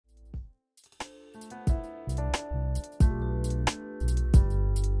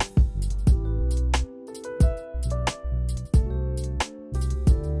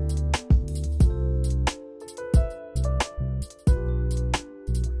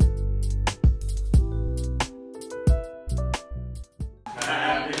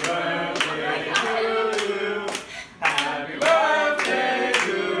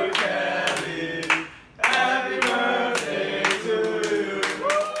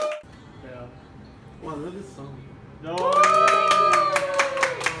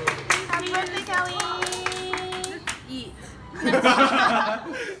Happy birthday, Kelly! Let's eat.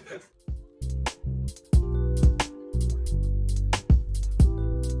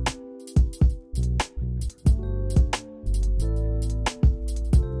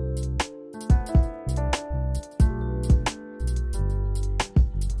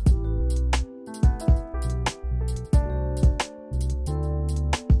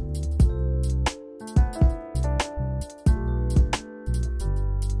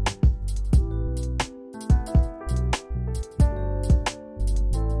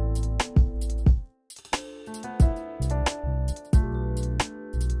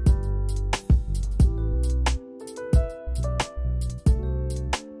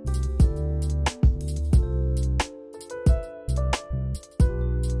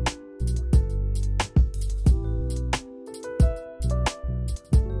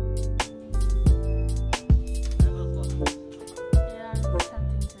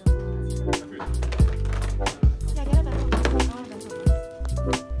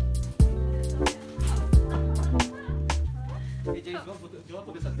 Do you want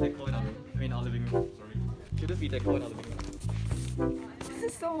to put this as decor in our living room? Sorry. Should this be decor in our living room? This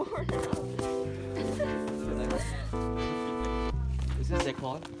is so warm. Is this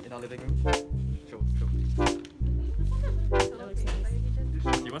decor in our living room? Show. That looks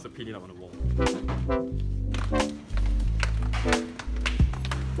nice. He wants to pin it up on the wall.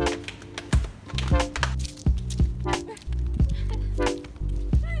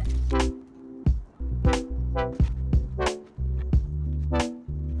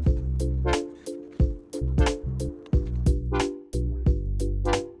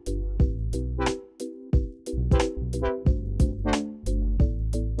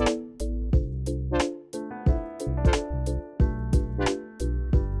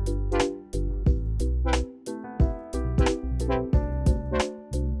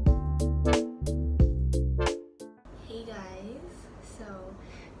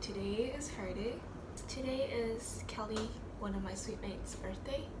 Today is Friday. Today is Kelly, one of my suite mates'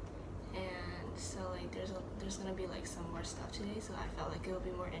 birthday, and so like there's gonna be like some more stuff today, so I felt like it would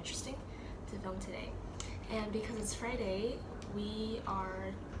be more interesting to film today. And because it's Friday, we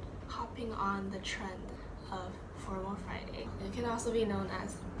are hopping on the trend of Formal Friday. It can also be known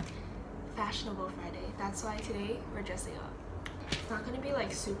as Fashionable Friday. That's why today we're dressing up. It's not gonna be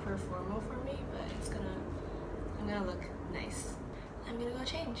like super formal for me, but I'm gonna look nice. I'm gonna go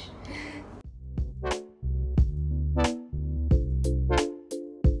change.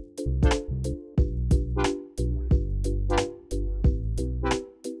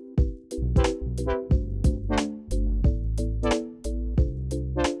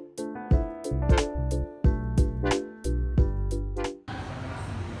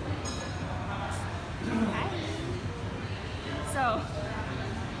 So,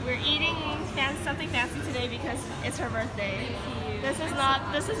 we're eating something fancy today because it's her birthday. This is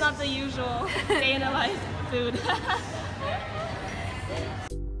not the usual day in the life food.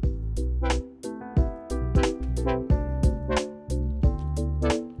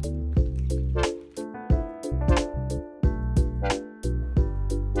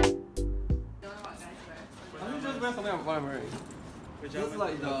 Let me just wear something I'm wearing. Just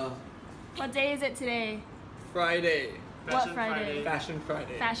like the What day is it today? Friday. What Friday? Fashion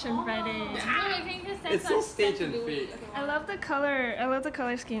Friday. Fashion Friday. It's so staged and fake. I love the color. I love the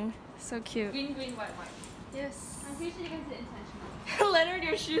color scheme. So cute. Green, white. Yes. I'm pretty sure you guys did intentional. Leonard,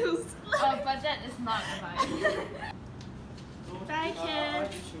 your shoes. Budget is not a vibe. Bye,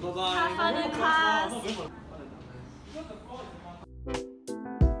 kids. Bye-bye. Have fun in class.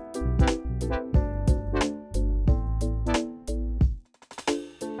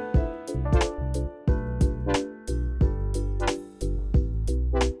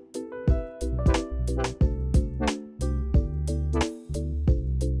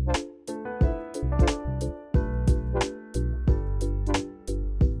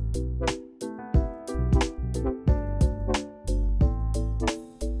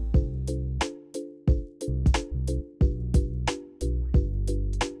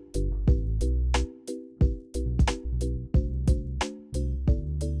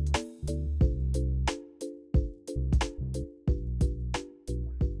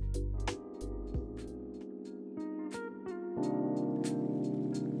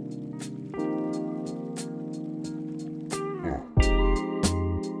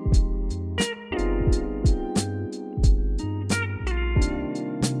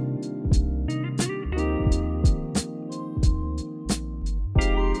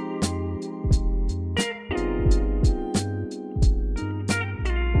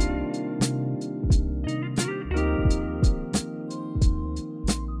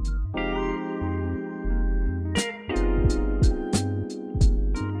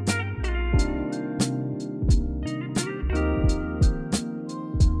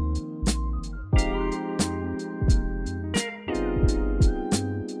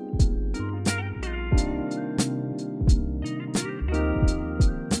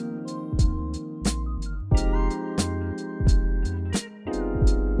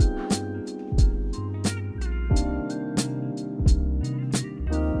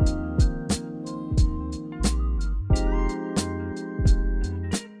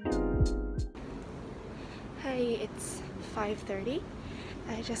 9:30.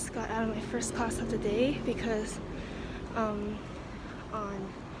 I just got out of my first class of the day because on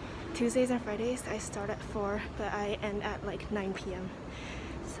Tuesdays and Fridays I start at 4, but I end at like 9 p.m.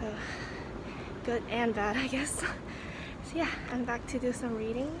 So good and bad, I guess. So yeah, I'm back to do some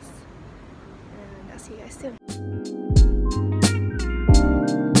readings, and I'll see you guys soon.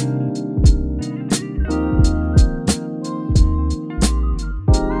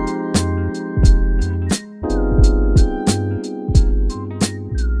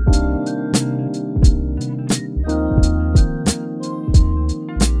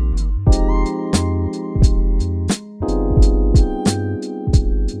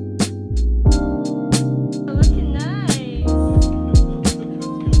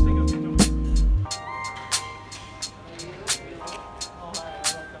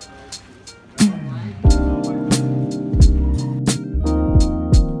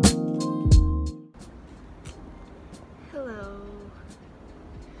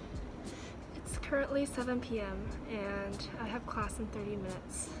 Currently 7 p.m. and I have class in 30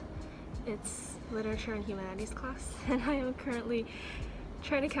 minutes. It's literature and humanities class, and I am currently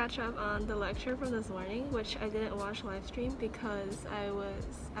trying to catch up on the lecture from this morning, which I didn't watch live stream because I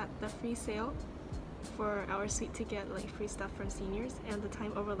was at the free sale for our suite to get like free stuff from seniors, and the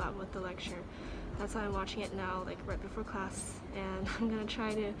time overlapped with the lecture. That's why I'm watching it now, like right before class, and I'm gonna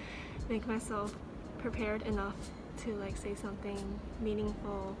try to make myself prepared enough to like say something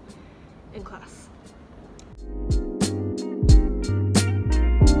meaningful in class.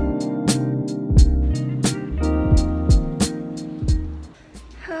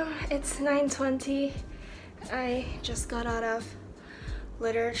 It's 9:20. I just got out of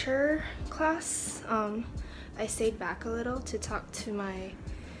literature class. I stayed back a little to talk to my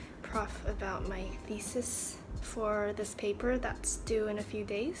prof about my thesis for this paper that's due in a few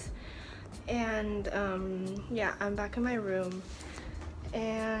days. And yeah, I'm back in my room.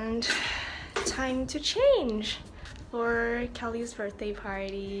 And time to change for Kelly's birthday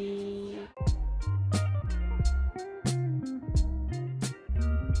party.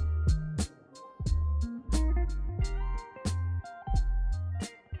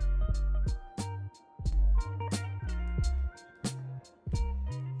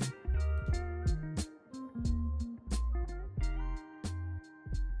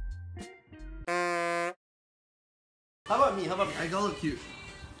 How about me? How about me? I gotta look cute.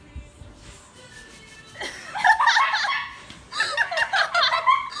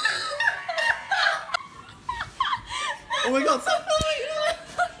 Oh my god, so